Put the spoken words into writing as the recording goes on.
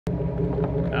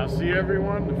Now see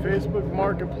everyone, the Facebook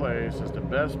Marketplace is the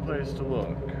best place to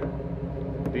look.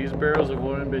 These barrels have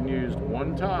only been used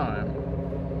one time.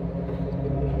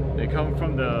 They come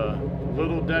from the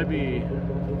Little Debbie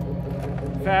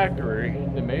factory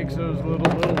that makes those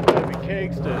little Debbie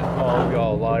cakes that all of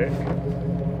y'all like.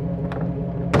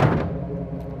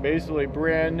 Basically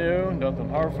brand new, nothing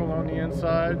harmful on the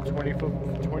inside,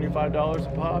 $25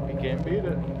 a pop, you can't beat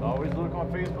it. Always look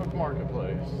on Facebook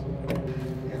Marketplace.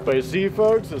 But you see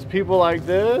folks, it's people like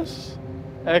this,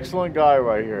 excellent guy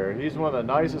right here. He's one of the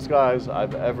nicest guys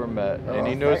I've ever met. And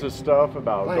he knows his stuff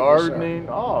about gardening.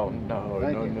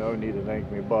 No need to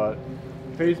thank me, but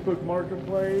Facebook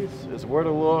Marketplace is where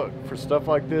to look for stuff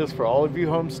like this for all of you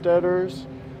homesteaders.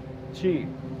 Cheap.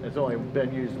 It's only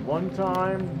been used one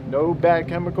time, no bad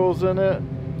chemicals in it.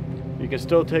 You can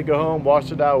still take it home,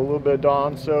 wash it out with a little bit of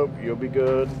Dawn soap, you'll be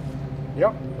good.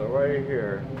 Yep. So right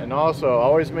here. And also,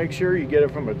 always make sure you get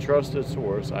it from a trusted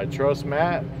source. I trust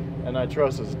Matt, and I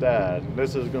trust his dad.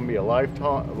 This is going to be a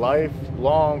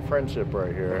lifelong friendship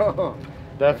right here.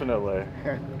 Definitely.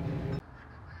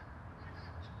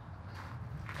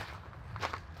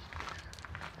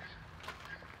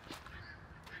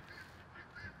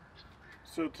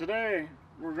 So today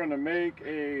we're going to make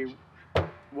a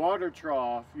water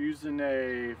trough using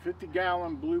a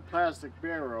 50-gallon blue plastic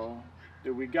barrel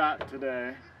that we got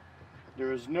today.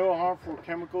 There is no harmful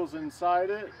chemicals inside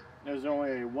it. There's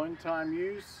only a one-time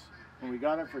use, and we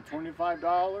got it for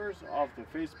 $25 off the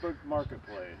Facebook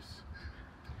Marketplace.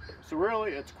 So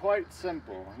really, it's quite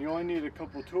simple. You only need a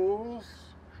couple tools.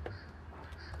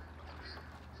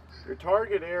 Your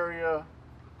target area,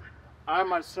 I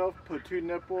myself put 2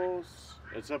 nipples.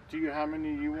 It's up to you how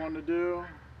many you want to do,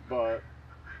 but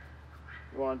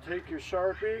you want to take your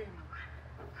Sharpie.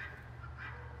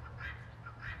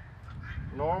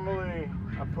 Normally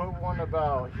I put one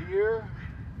about here,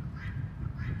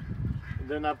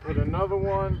 then I put another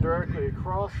one directly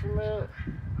across from it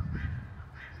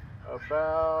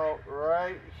about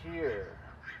right here.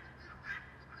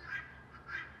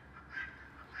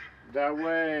 That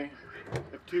way,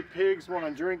 if 2 pigs want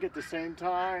to drink at the same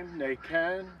time, they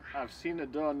can. I've seen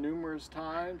it done numerous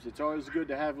times. It's always good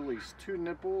to have at least 2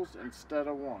 nipples instead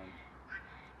of 1.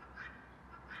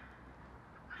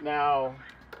 Now,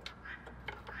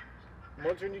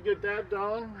 once when you get that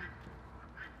done,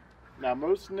 now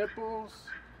most nipples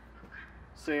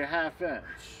say a 1/2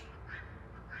 inch.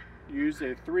 Use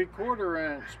a 3/4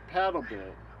 inch paddle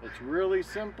bit. It's really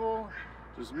simple.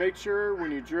 Just make sure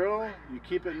when you drill, you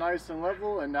keep it nice and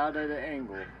level and not at an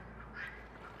angle.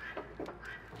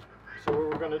 So what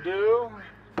we're going to do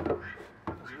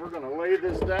is we're going to lay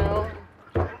this down.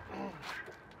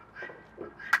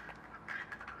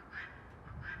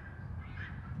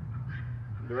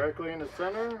 Directly in the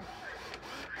center.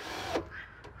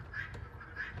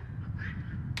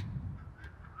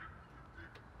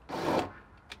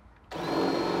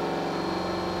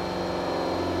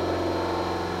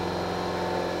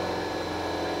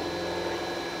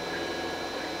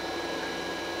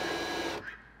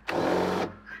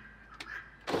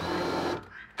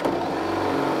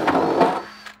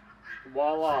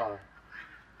 Voila,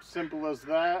 simple as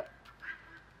that.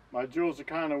 My joules are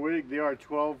kind of weak, they are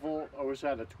 12 volt, I wish I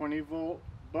had a 20 volt,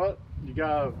 but you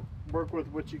gotta work with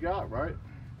what you got, right?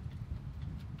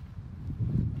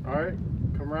 Alright,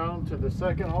 come around to the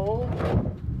second hole,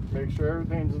 make sure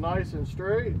everything's nice and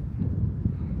straight.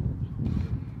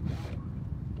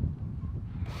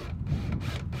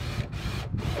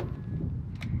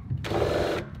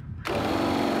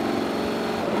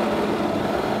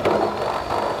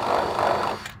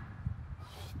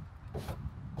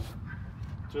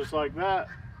 Just like that.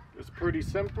 It's pretty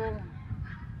simple.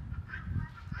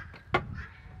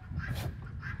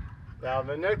 Now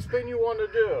the next thing you want to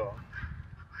do,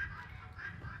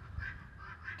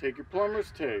 take your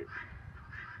plumber's tape.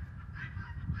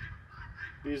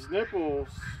 These nipples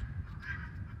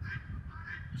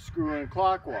screw in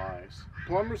clockwise.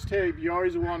 Plumber's tape, you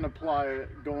always want to apply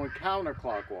it going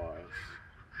counterclockwise.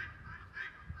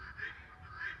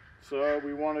 So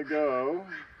we want to go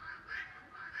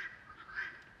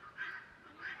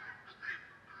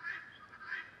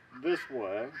this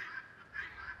way.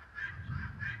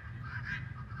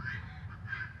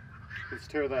 Let's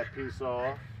tear that piece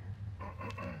off.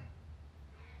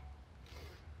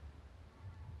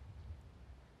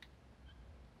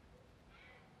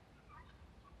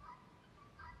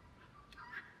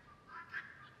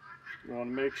 You want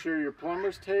to make sure your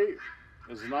plumber's tape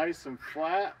is nice and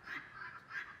flat.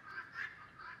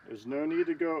 There's no need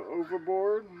to go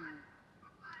overboard.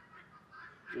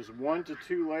 Just 1 to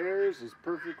 2 layers is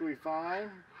perfectly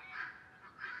fine.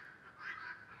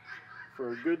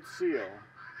 for a good seal.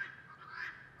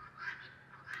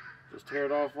 Just tear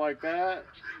it off like that,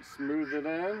 smooth it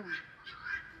in,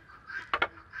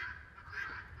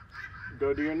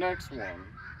 go to your next one.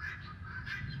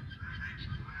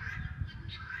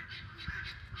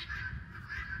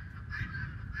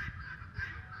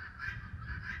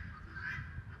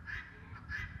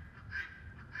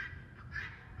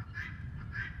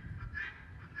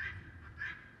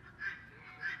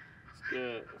 Let's get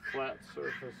a flat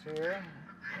surface here.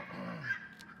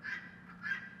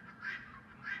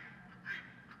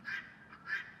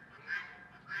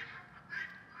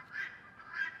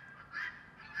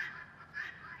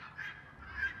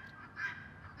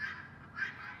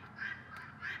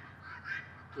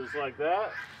 Just like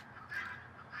that.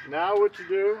 Now what you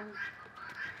do,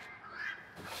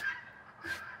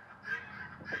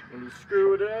 when you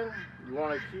screw it in, you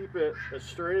want to keep it as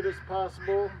straight as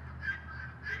possible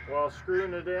while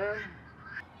screwing it in.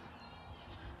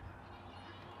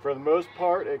 For the most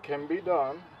part, it can be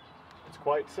done. It's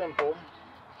quite simple.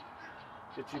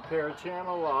 Get you a pair of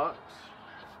channel locks.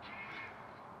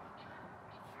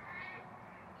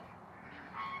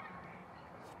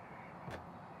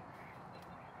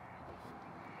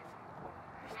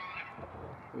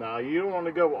 Now you don't want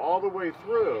to go all the way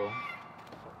through.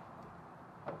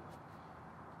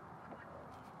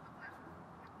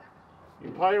 You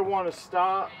probably want to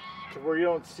stop to where you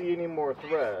don't see any more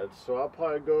threads. So I'll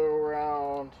probably go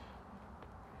around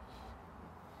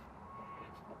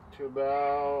to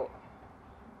about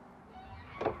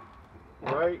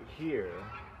right here.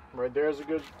 Right there's a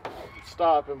good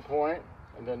stopping point.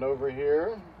 And then over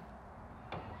here,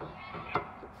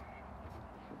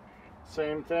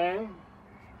 same thing.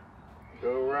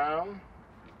 Go around.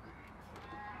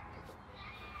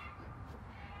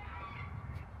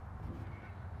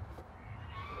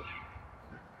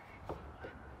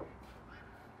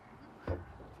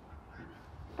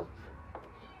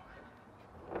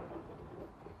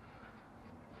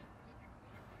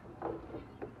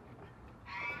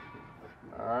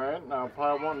 Alright, now I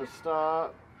probably want to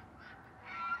stop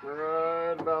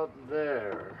right about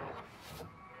there.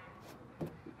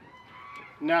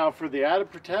 Now for the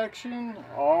added protection,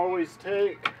 always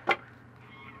take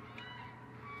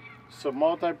some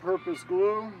multi-purpose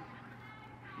glue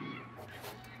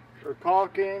or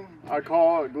caulking. I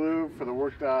call it glue for the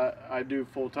work that I do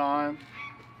full time.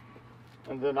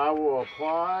 And then I will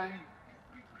apply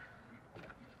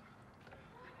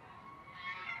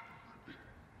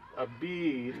a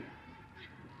bead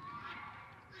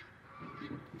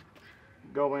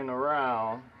going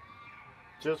around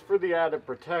just for the added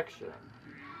protection.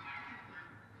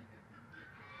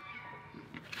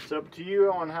 It's up to you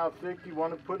on how thick you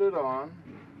want to put it on.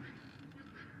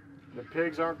 The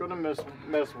pigs aren't going to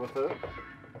mess with it.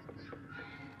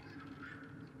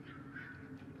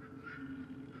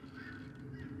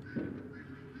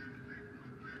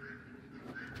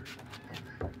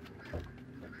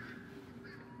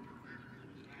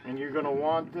 And you're going to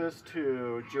want this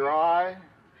to dry,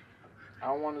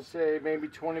 I want to say maybe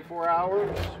 24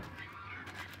 hours.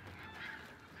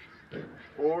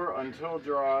 Or until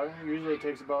dry. Usually it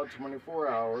takes about 24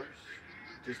 hours,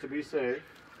 just to be safe,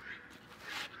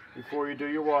 before you do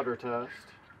your water test.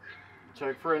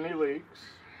 Check for any leaks.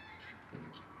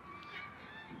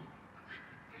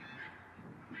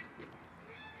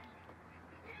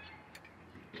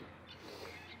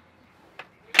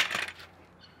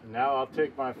 Now I'll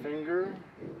take my finger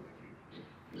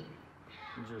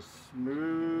and just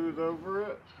smooth over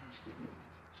it.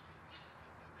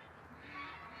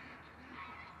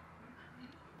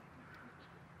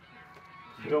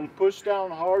 Don't push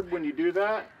down hard when you do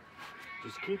that.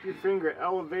 Just keep your finger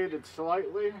elevated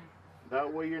slightly.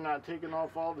 That way you're not taking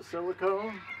off all the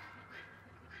silicone.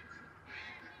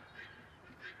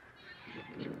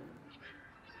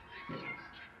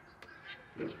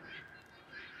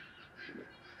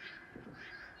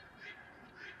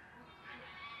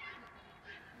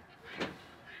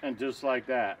 And just like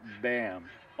that, bam,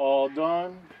 all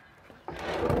done.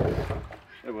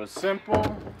 It was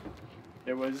simple.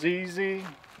 It was easy.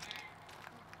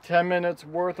 10 minutes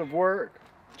worth of work,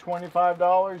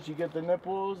 $25. You get the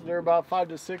nipples. They're about $5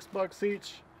 to $6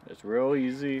 each. It's real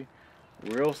easy,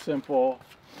 real simple.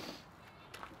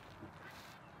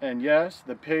 And yes,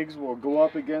 the pigs will go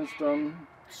up against them,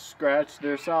 scratch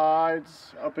their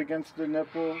sides up against the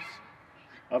nipples.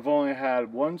 I've only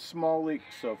had one small leak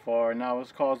so far, and that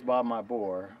was caused by my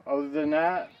bore. Other than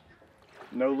that,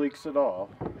 no leaks at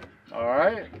all. All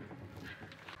right.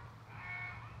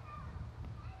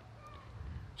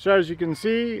 So as you can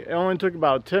see, it only took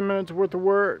about 10 minutes worth of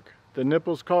work. The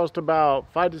nipples cost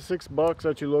about $5 to $6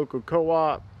 at your local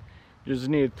co-op. You just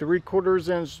need 3/4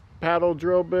 inch paddle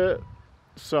drill bit,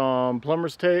 some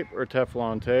plumber's tape or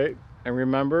Teflon tape, and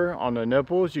remember, on the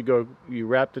nipples you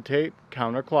wrap the tape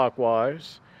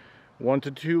counterclockwise, 1 to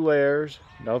 2 layers,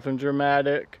 nothing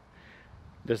dramatic.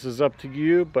 This is up to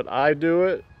you, but I do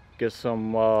it. Get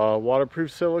some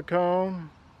waterproof silicone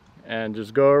and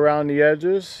just go around the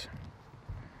edges.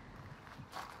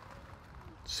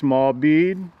 Small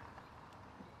bead,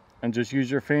 and just use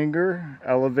your finger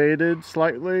elevated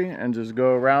slightly and just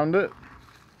go around it.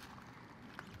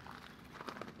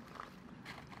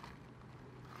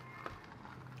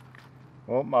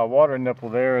 Well, my water nipple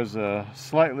there is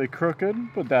slightly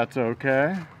crooked, but that's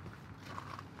okay.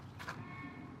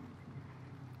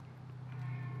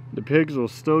 The pigs will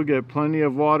still get plenty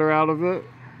of water out of it.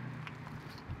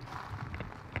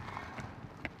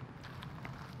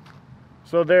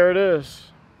 So there it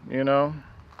is, you know.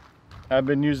 I've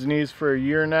been using these for a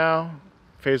year now.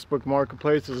 Facebook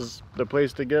Marketplace is the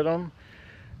place to get them.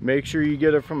 Make sure you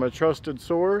get it from a trusted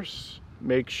source.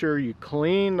 Make sure you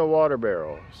clean the water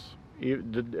barrels.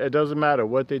 It doesn't matter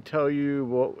what they tell you,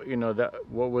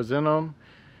 what was in them.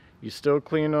 You still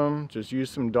clean them. Just use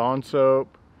some Dawn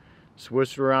soap.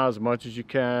 Swish it around as much as you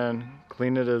can.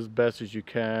 Clean it as best as you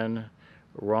can.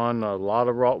 Run a lot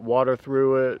of water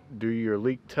through it. Do your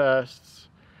leak tests.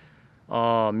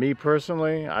 Me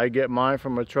personally, I get mine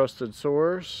from a trusted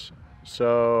source,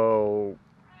 so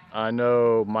I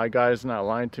know my guy's not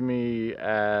lying to me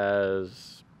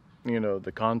as,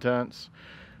 the contents.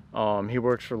 He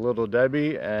works for Little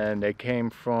Debbie, and they came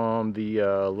from the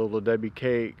Little Debbie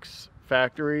Cakes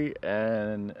factory,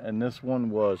 and this one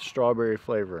was strawberry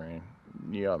flavoring.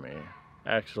 Yummy.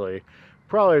 Actually,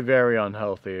 probably very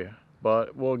unhealthy,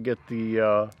 but we'll get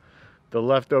the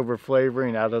leftover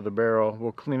flavoring out of the barrel.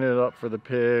 We'll clean it up for the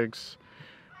pigs.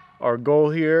 Our goal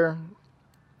here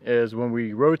is, when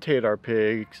we rotate our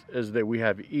pigs, is that we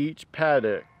have each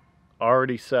paddock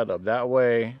already set up. That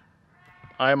way,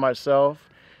 I myself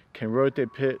can rotate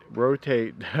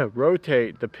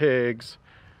the pigs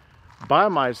by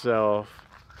myself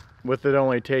with it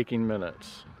only taking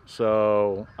minutes.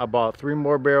 So I bought 3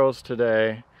 more barrels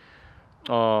today.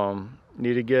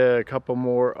 Need to get a couple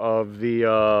more of the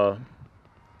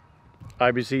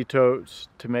IBC totes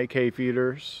to make hay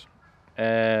feeders,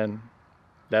 and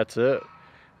that's it.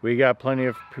 We got plenty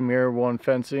of Premier 1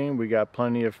 fencing. We got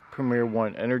plenty of Premier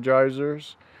 1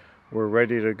 energizers. We're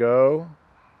ready to go.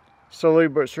 Slowly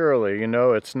but surely,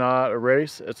 it's not a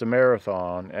race, it's a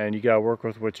marathon, and you got to work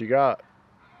with what you got,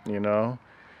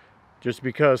 Just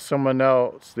because someone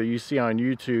else that you see on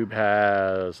YouTube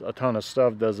has a ton of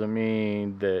stuff doesn't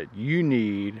mean that you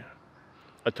need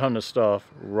a ton of stuff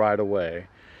right away.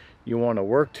 You want to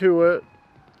work to it,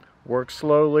 work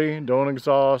slowly, don't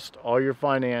exhaust all your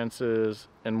finances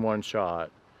in one shot.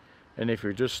 And if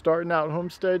you're just starting out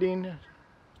homesteading,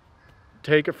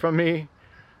 take it from me,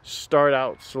 start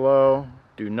out slow,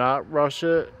 do not rush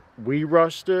it. We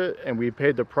rushed it and we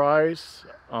paid the price.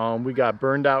 We got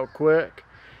burned out quick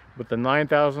with the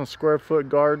 9,000 square foot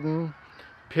garden,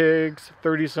 pigs,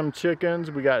 30 some chickens.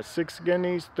 We got 6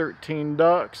 guineas, 13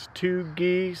 ducks, 2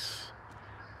 geese,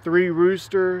 3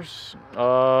 roosters, 2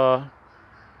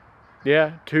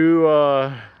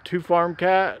 farm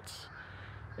cats,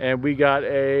 and we got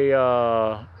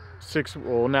a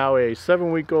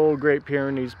 7-week-old Great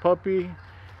Pyrenees puppy,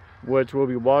 which will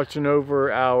be watching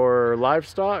over our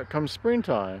livestock come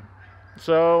springtime.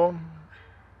 So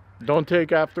don't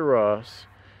take after us.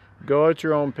 Go at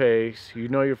your own pace. You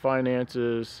know your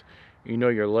finances, you know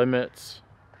your limits,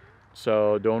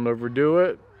 so don't overdo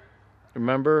it.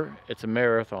 Remember, it's a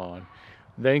marathon.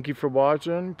 Thank you for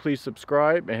watching. Please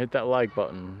subscribe and hit that like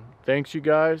button. Thanks, you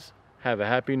guys. Have a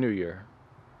happy new year.